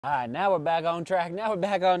All right, now we're back on track. Now we're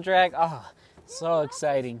back on track. Oh, so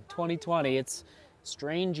exciting. 2020, it's a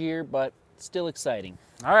strange year, but still exciting.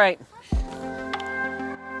 All right.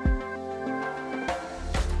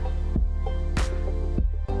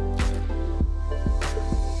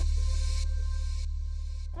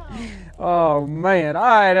 Oh man, all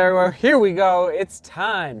right, everyone, here we go. It's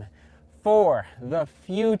time for the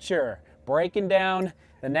future. Breaking down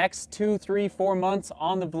the next 2, 3, 4 months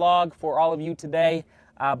on the vlog for all of you today.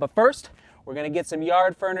 But first, we're gonna get some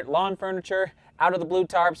lawn furniture out of the blue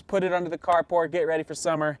tarps, put it under the carport, get ready for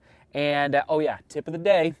summer. And oh yeah, tip of the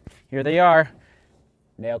day, here they are,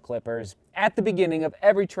 nail clippers. At the beginning of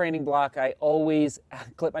every training block, I always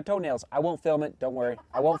clip my toenails. I won't film it, don't worry,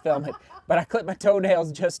 I won't film it. But I clip my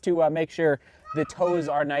toenails just to make sure the toes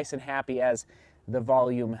are nice and happy as the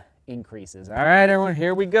volume increases. All right, everyone,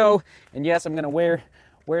 here we go. And yes, I'm gonna wear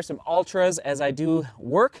some ultras as I do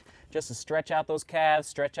work, just to stretch out those calves,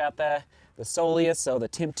 stretch out the soleus, so the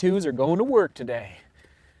Tim 2s are going to work today.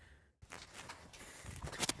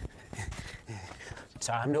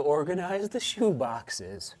 Time to organize the shoe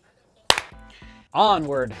boxes.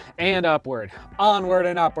 Onward and upward, onward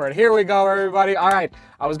and upward. Here we go, everybody. All right,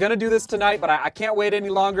 I was gonna do this tonight, but I can't wait any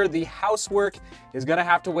longer. The housework is gonna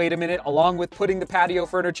have to wait a minute, along with putting the patio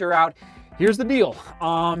furniture out. Here's the deal.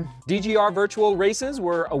 DGR virtual races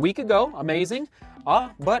were a week ago, amazing.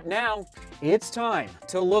 But now it's time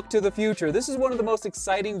to look to the future. This is one of the most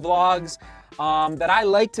exciting vlogs that I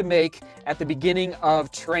like to make at the beginning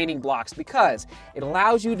of training blocks, because it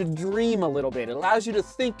allows you to dream a little bit. It allows you to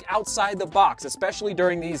think outside the box, especially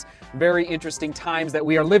during these very interesting times that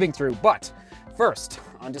we are living through. But first,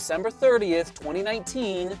 on December 30th,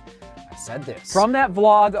 2019, I said this. From that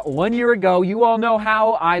vlog 1 year ago, you all know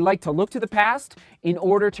how I like to look to the past in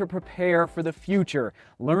order to prepare for the future,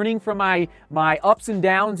 learning from my ups and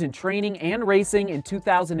downs in training and racing in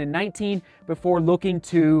 2019 before looking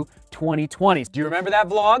to 2020. Do you remember that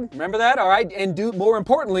vlog? Remember that? All right. And more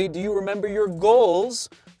importantly, do you remember your goals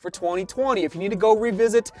for 2020? If you need to go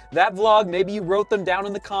revisit that vlog, maybe you wrote them down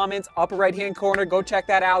in the comments, upper right-hand corner, go check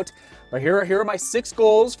that out. But here are my 6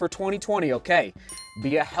 goals for 2020, okay?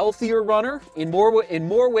 Be a healthier runner in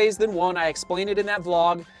more ways than one. I explained it in that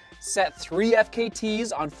vlog. Set 3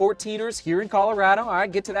 FKTs on 14ers here in Colorado. All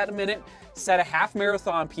right, get to that in a minute. Set a half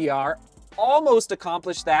marathon PR. Almost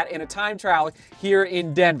accomplished that in a time trial here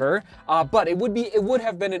in Denver, but it would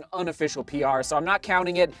have been an unofficial PR, so I'm not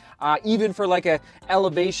counting it even for like a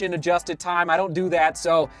elevation adjusted time. I don't do that.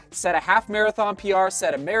 So set a half marathon PR,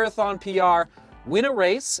 set a marathon PR, win a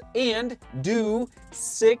race, and do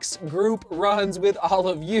 6 group runs with all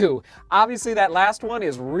of you. Obviously, that last one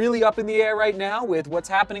is really up in the air right now with what's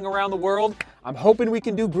happening around the world. I'm hoping we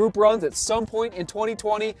can do group runs at some point in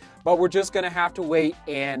 2020, but we're just gonna have to wait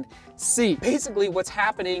and see. Basically, what's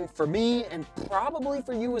happening for me, and probably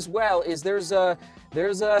for you as well, is there's a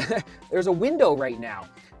window right now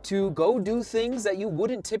to go do things that you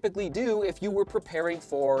wouldn't typically do if you were preparing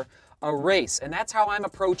for a race. And that's how I'm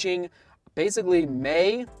approaching basically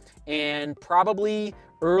May and probably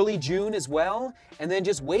early June as well. And then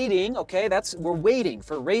just waiting, okay, we're waiting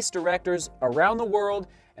for race directors around the world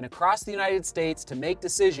and across the United States to make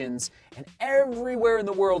decisions. And everywhere in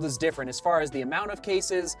the world is different as far as the amount of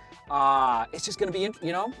cases. It's just gonna be,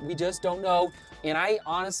 we just don't know. And I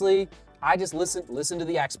just listen to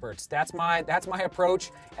the experts. That's my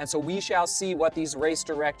approach. And so we shall see what these race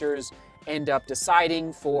directors end up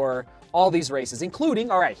deciding for all these races,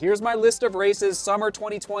 including, all right, here's my list of races, summer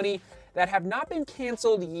 2020, that have not been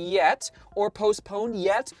canceled yet or postponed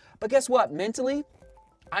yet. But guess what? Mentally,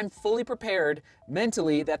 I'm fully prepared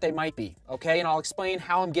mentally that they might be, okay? And I'll explain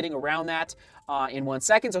how I'm getting around that in 1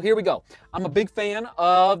 second. So here we go. I'm a big fan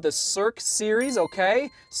of the Cirque series, okay?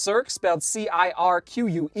 Cirque, spelled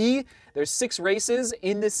C-I-R-Q-U-E. There's 6 races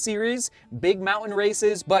in this series, big mountain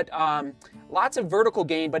races, but lots of vertical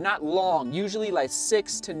gain, but not long. Usually like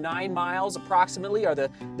 6 to 9 miles approximately are the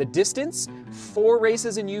distance. 4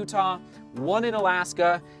 races in Utah, 1 in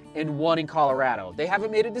Alaska, and 1 in Colorado. They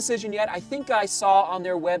haven't made a decision yet. I think I saw on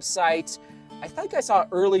their website, I think I saw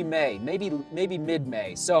early May, maybe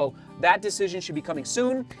mid-May. So that decision should be coming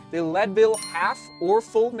soon. The Leadville half or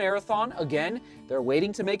full marathon, again, they're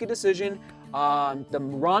waiting to make a decision. The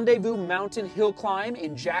Rendezvous Mountain Hill Climb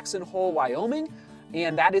in Jackson Hole, Wyoming,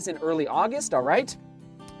 and that is in early August, all right?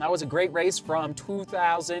 That was a great race from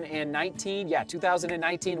 2019. Yeah,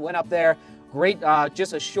 2019, went up there. Great,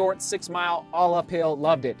 just a short 6-mile, all uphill,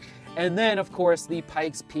 loved it. And then, of course, the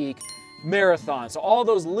Pikes Peak Marathon. So all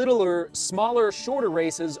those littler, smaller, shorter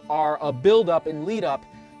races are a build-up and lead-up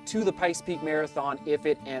to the Pikes Peak Marathon if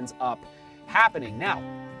it ends up happening. Now,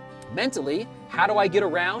 Mentally, how do I get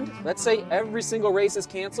around? Let's say every single race is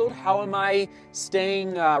canceled. How am I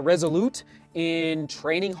staying resolute in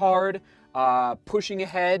training hard, pushing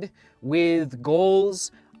ahead with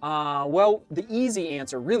goals? Well, the easy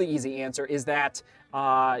answer, really easy answer, is that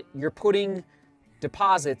you're putting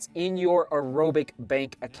deposits in your aerobic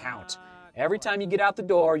bank account. Every time you get out the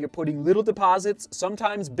door, you're putting little deposits,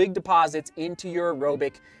 sometimes big deposits, into your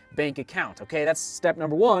aerobic bank account. Okay, that's step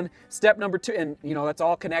number one. Step number two, and that's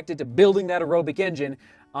all connected to building that aerobic engine.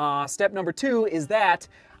 Step number two is that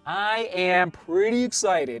I am pretty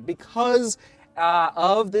excited because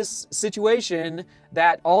of this situation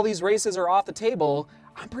that all these races are off the table.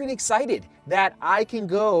 I'm pretty excited that I can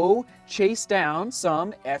go chase down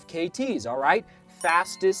some FKTs, all right?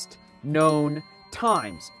 Fastest known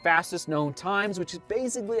times, which is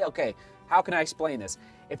basically, okay, how can I explain this?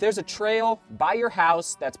 If there's a trail by your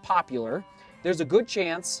house that's popular, there's a good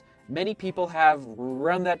chance many people have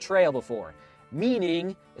run that trail before.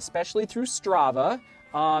 Meaning, especially through Strava,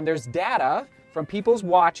 there's data from people's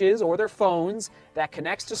watches or their phones that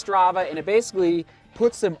connects to Strava, and it basically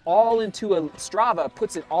puts them all into a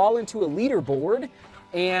leaderboard,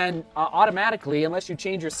 and automatically, unless you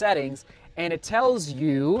change your settings, and it tells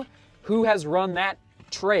you who has run that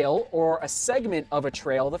trail or a segment of a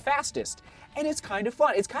trail the fastest. And it's kind of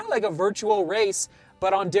fun. It's kind of like a virtual race,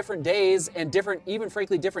 but on different days and different, even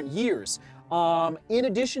frankly, different years. In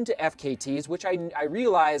addition to FKTs, which I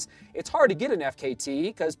realize it's hard to get an FKT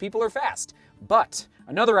because people are fast. But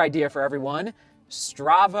another idea for everyone,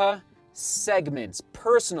 Strava segments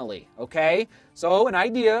personally, okay? So an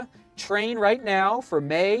idea, train right now for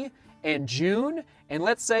May and June, and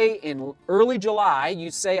let's say in early July,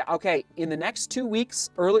 you say, okay, in the next 2 weeks,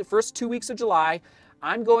 first 2 weeks of July,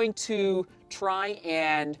 I'm going to try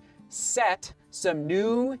and set some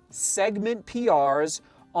new segment PRs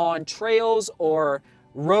on trails or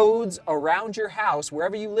roads around your house,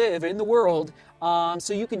 wherever you live in the world,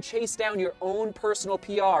 so you can chase down your own personal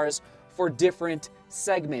PRs for different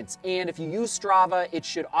segments. And if you use Strava, it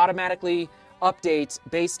should automatically update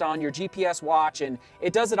based on your GPS watch, and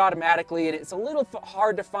it does it automatically, and it's a little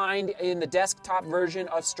hard to find in the desktop version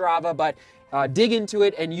of Strava, but dig into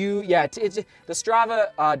it, and the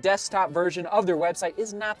Strava desktop version of their website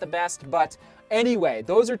is not the best. But anyway,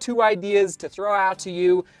 those are two ideas to throw out to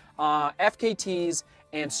you, FKTs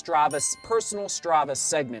and personal Strava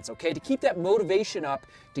segments, okay, to keep that motivation up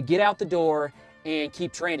to get out the door and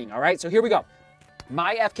keep training. All right, so here we go.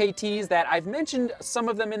 My FKTs that I've mentioned, some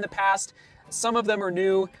of them in the past, some of them are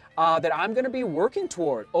new, that I'm going to be working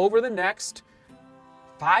toward over the next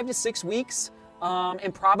 5 to 6 weeks,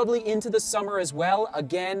 and probably into the summer as well,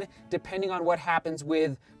 again, depending on what happens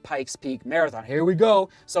with Pikes Peak Marathon. Here we go.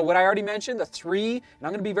 So what I already mentioned, the three, and I'm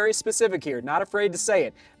going to be very specific here, not afraid to say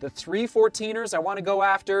it, the 3 14ers I want to go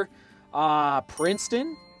after,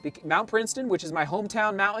 Princeton, Mount Princeton, which is my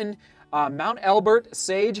hometown mountain, Mount Elbert.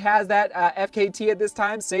 Sage has that FKT at this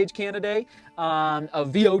time, Sage Canada,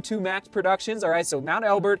 of VO2 Max Productions. All right, so Mount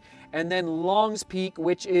Elbert, and then Longs Peak,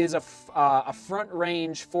 which is a front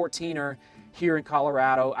range 14er here in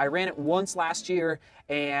Colorado. I ran it once last year,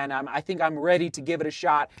 and I think I'm ready to give it a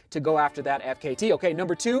shot to go after that FKT. Okay,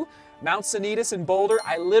 number 2, Mount Sanitas in Boulder.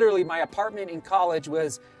 My apartment in college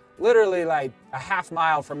was literally like a half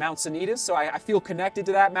mile from Mount Sanitas, so I feel connected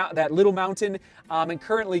to that little mountain. And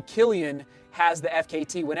currently Killian has the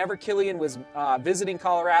FKT. Whenever Killian was visiting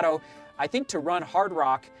Colorado, I think to run Hard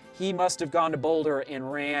Rock, he must have gone to Boulder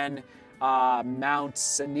and ran Mount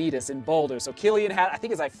Sanitas in Boulder. So Killian I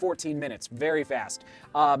think it's like 14 minutes, very fast.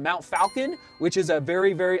 Mount Falcon, which is a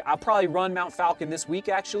I'll probably run Mount Falcon this week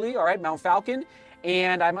actually. All right, Mount Falcon.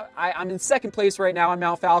 And I'm in second place right now on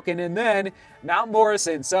Mount Falcon, and then Mount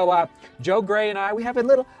Morrison. So Joe Gray and we have a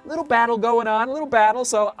little battle going on,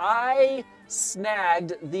 So I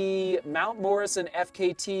snagged the Mount Morrison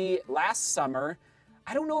FKT last summer.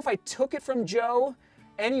 I don't know if I took it from Joe.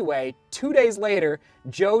 Anyway, 2 days later,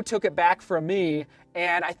 Joe took it back from me,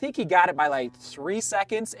 and I think he got it by like 3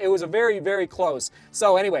 seconds. It was a very, very close.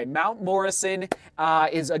 So anyway, Mount Morrison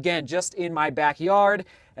is, again, just in my backyard.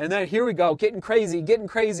 And then here we go, getting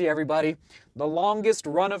crazy, everybody. The longest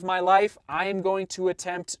run of my life, I am going to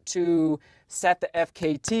attempt to set the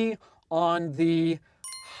FKT on the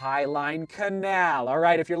Highline Canal. All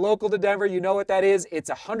right, if you're local to Denver, you know what that is. It's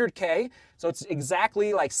 100K, so it's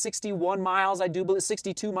exactly like 61 miles, I do believe,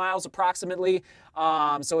 62 miles approximately.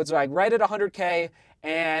 So it's like right at 100K,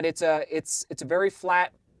 and it's a very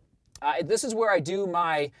flat. This is where I do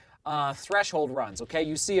my threshold runs, okay?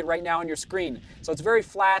 You see it right now on your screen. So it's very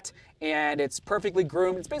flat and it's perfectly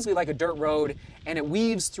groomed. It's basically like a dirt road and it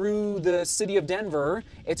weaves through the city of Denver.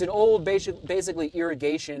 It's an old basically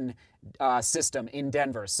irrigation system in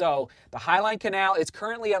Denver. So the Highline Canal is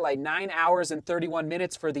currently at like 9 hours and 31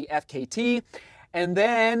 minutes for the FKT. And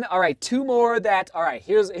then, all right, two more that, all right,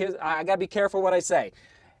 here's I gotta be careful what I say.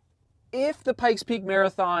 If the Pikes Peak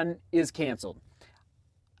Marathon is canceled,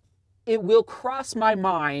 it will cross my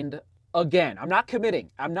mind again. I'm not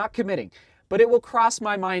committing, but it will cross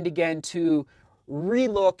my mind again to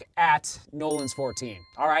relook at Nolan's 14.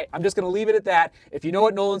 All right, I'm just gonna leave it at that. If you know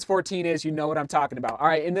what Nolan's 14 is, you know what I'm talking about. All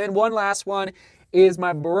right, and then one last one is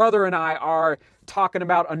my brother and I are talking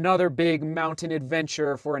about another big mountain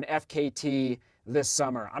adventure for an FKT this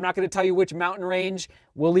summer. I'm not going to tell you which mountain range.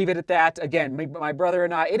 We'll leave it at that. Again, my brother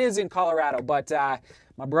and I, it is in Colorado, but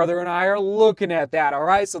my brother and I are looking at that. All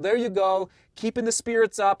right, so there you go. Keeping the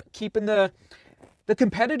spirits up, keeping the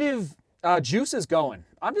competitive juices going.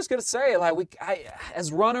 I'm just going to say, like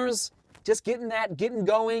as runners, just getting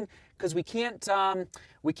going because we can't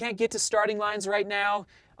get to starting lines right now.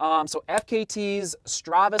 So FKT's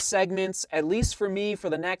Strava segments, at least for me, for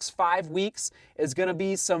the next 5 weeks, is going to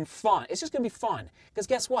be some fun. It's just going to be fun. Because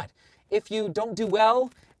guess what? If you don't do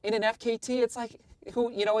well in an FKT, it's like,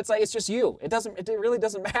 it's just you. It really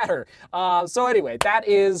doesn't matter. So anyway, that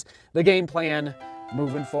is the game plan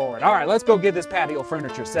moving forward. All right, let's go get this patio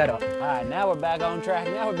furniture set up. All right, now we're back on track.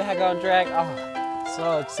 Oh,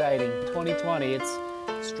 so exciting. 2020, it's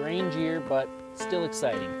a strange year, but still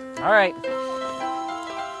exciting. All right.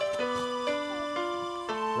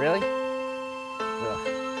 Really? Ugh.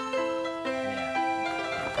 Yeah.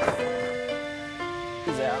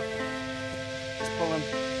 He's out. Just pull him.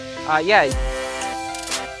 Yeah.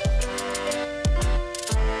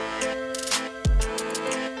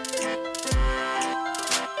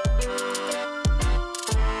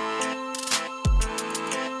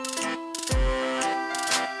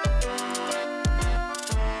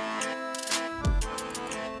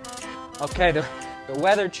 Okay, the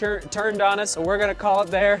weather turned on us, so we're gonna call it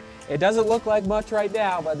there. It doesn't look like much right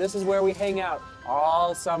now, but this is where we hang out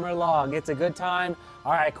all summer long. It's a good time.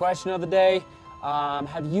 All right, question of the day.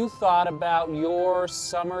 Have you thought about your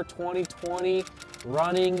summer 2020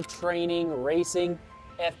 running, training, racing,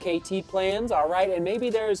 FKT plans? All right, and maybe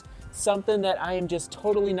there's something that I am just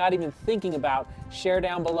totally not even thinking about. Share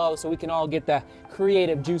down below so we can all get the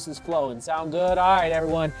creative juices flowing. Sound good? All right,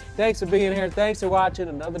 everyone. Thanks for being here. Thanks for watching.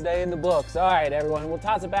 Another day in the books. All right, everyone. We'll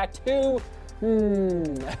toss it back to,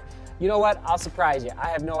 you know what? I'll surprise you. I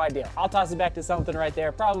have no idea. I'll toss it back to something right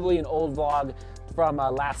there. Probably an old vlog from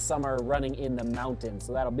last summer running in the mountains.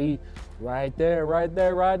 So that'll be right there.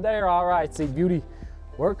 All right, see, beauty,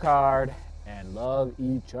 work hard, and love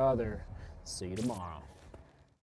each other. See you tomorrow.